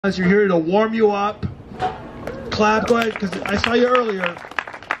You're here to warm you up. Clap, go ahead, because I saw you earlier.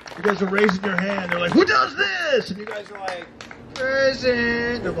 You guys are raising your hand. They're like, who does this? And you guys are like,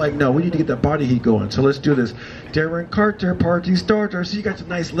 present. I'm like, no, we need to get that body heat going. So let's do this. Darren Carter, party starter. So you got some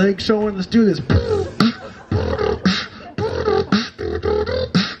nice legs showing. Let's do this.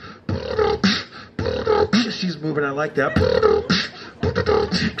 She's moving. I like that.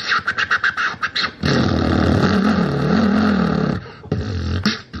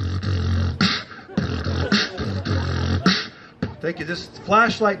 Thank you. This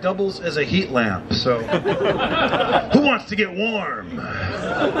flashlight doubles as a heat lamp, so who wants to get warm?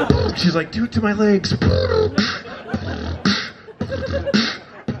 She's like, do it to my legs. You're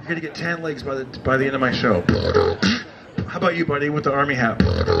gonna get tan legs by the end of my show. How about you, buddy, with the army hat?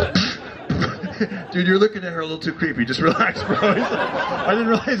 Dude, you're looking at her a little too creepy. Just relax, bro. I didn't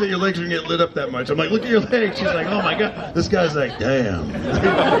realize that your legs were getting lit up that much. I'm like, look at your legs. She's like, oh my god. This guy's like, damn.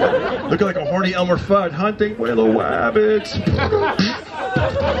 Looking like a horny Elmer Fudd hunting willow rabbits.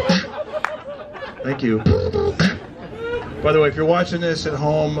 Thank you. By the way, if you're watching this at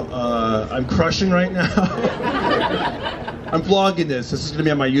home, I'm crushing right now. I'm vlogging this. This is going to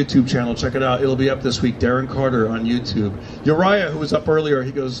be on my YouTube channel. Check it out. It'll be up this week. Darren Carter on YouTube. Uriah, who was up earlier, I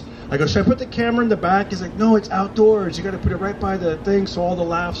go, should I put the camera in the back? He's like, no, it's outdoors. You got to put it right by the thing so all the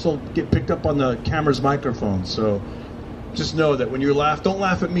laughs will get picked up on the camera's microphone. So just know that when you laugh, don't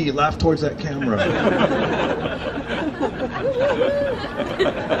laugh at me. Laugh towards that camera.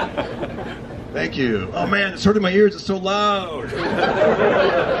 Thank you. Oh man, it's hurting my ears. It's so loud.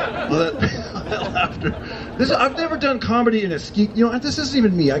 Well, that laughter. I've never done comedy in a ski. You know, this isn't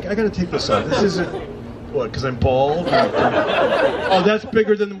even me. I got to take this off. This isn't. What? Because I'm bald? Oh, that's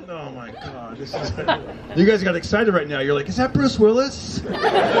bigger than. Oh my God! This is. You guys got excited right now. You're like, is that Bruce Willis?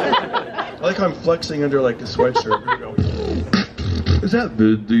 I like how I'm flexing under like a sweatshirt. Here we go. Is that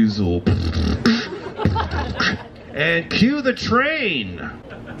Vin Diesel? And cue the train.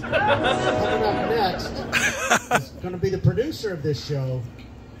 Coming up next is going to be the producer of this show.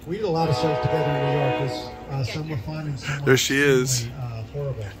 We did a lot of shows together in New York. Some were fun and some were there she is.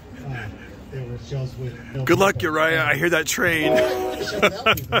 Horrible. There were shows with no good luck, people. Uriah. I hear that train.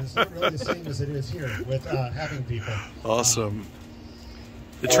 It's not really the same as it is here with having people. Awesome.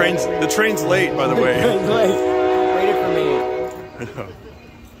 The train's late, by the way. The train's late. Waited for me.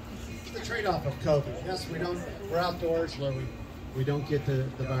 The trade-off of COVID. Yes, we're outdoors where we don't get the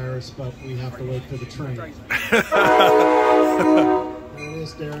virus, but we have to wait for the train. There it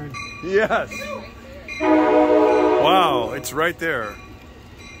is, Darren. Yes. Wow, it's right there.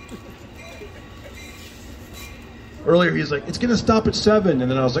 Earlier he's like, it's gonna stop at 7,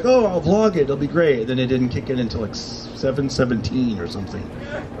 and then I was like, oh, I'll vlog it, it'll be great. And then it didn't kick in until like 7:17 or something.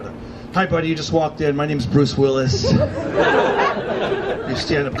 But, hi buddy, you just walked in. My name's Bruce Willis. You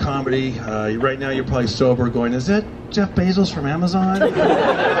stand-up comedy. Right now you're probably sober going, is that Jeff Bezos from Amazon?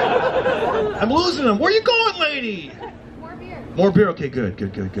 I'm losing him. Where are you going, lady? More beer. More beer? Okay, good.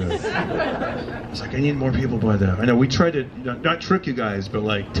 I was like, I need more people by that. I know, we tried to, not trick you guys, but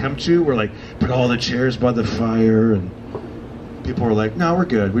like tempt you. We're like, put all the chairs by the fire, and people were like, no, we're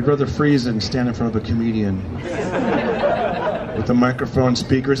good. We'd rather freeze than stand in front of a comedian. With a microphone,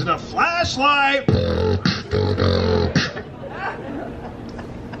 speakers, and a flashlight!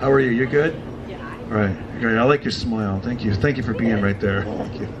 How are you? You good? Yeah. All right. Great. I like your smile. Thank you. Thank you for being right there.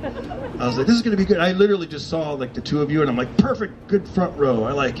 Thank you. I was like, this is going to be good. I literally just saw like the two of you, and I'm like, perfect, good front row.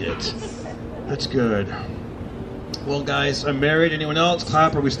 I like it. That's good. Well, guys, I'm married. Anyone else?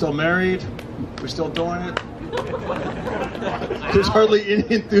 Clap. Are we still married? We're still doing it? There's hardly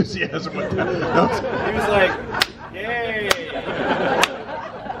any enthusiasm with that. No. He was like, yay. Yeah,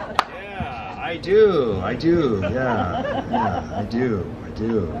 I do. Yeah, I do.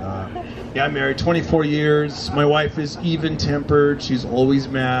 Yeah, I'm married 24 years. My wife is even-tempered. She's always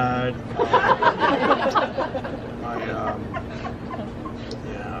mad.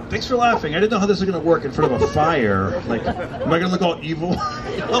 Yeah. Thanks for laughing. I didn't know how this was going to work in front of a fire. Like, am I going to look all evil?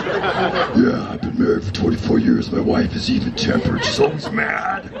 Yeah, I've been married for 24 years. My wife is even-tempered. She's always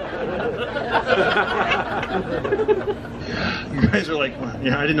mad. Yeah, you guys are like,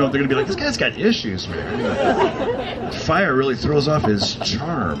 yeah, I didn't know they're going to be like, this guy's got issues, man. Fire really throws off his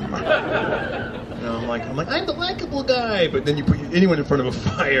charm. You know, I'm like, I'm the likable guy, but then you put anyone in front of a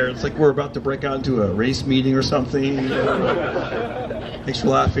fire, it's like we're about to break out into a race meeting or something. Thanks for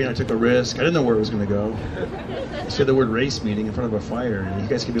laughing. I took a risk. I didn't know where it was going to go. I said the word race meeting in front of a fire, and you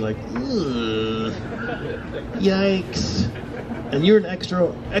guys could be like, ugh, yikes. And you're an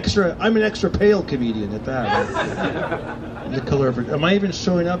extra, I'm an extra pale comedian at that. The color of it. Am I even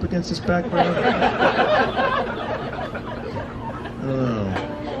showing up against this background? I don't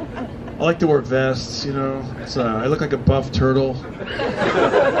know. I like to wear vests, you know. I look like a buff turtle.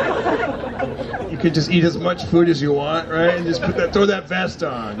 You can just eat as much food as you want, right? And just throw that vest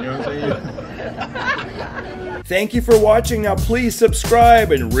on, you know what I'm saying? Thank you for watching. Now please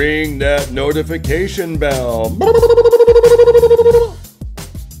subscribe and ring that notification bell.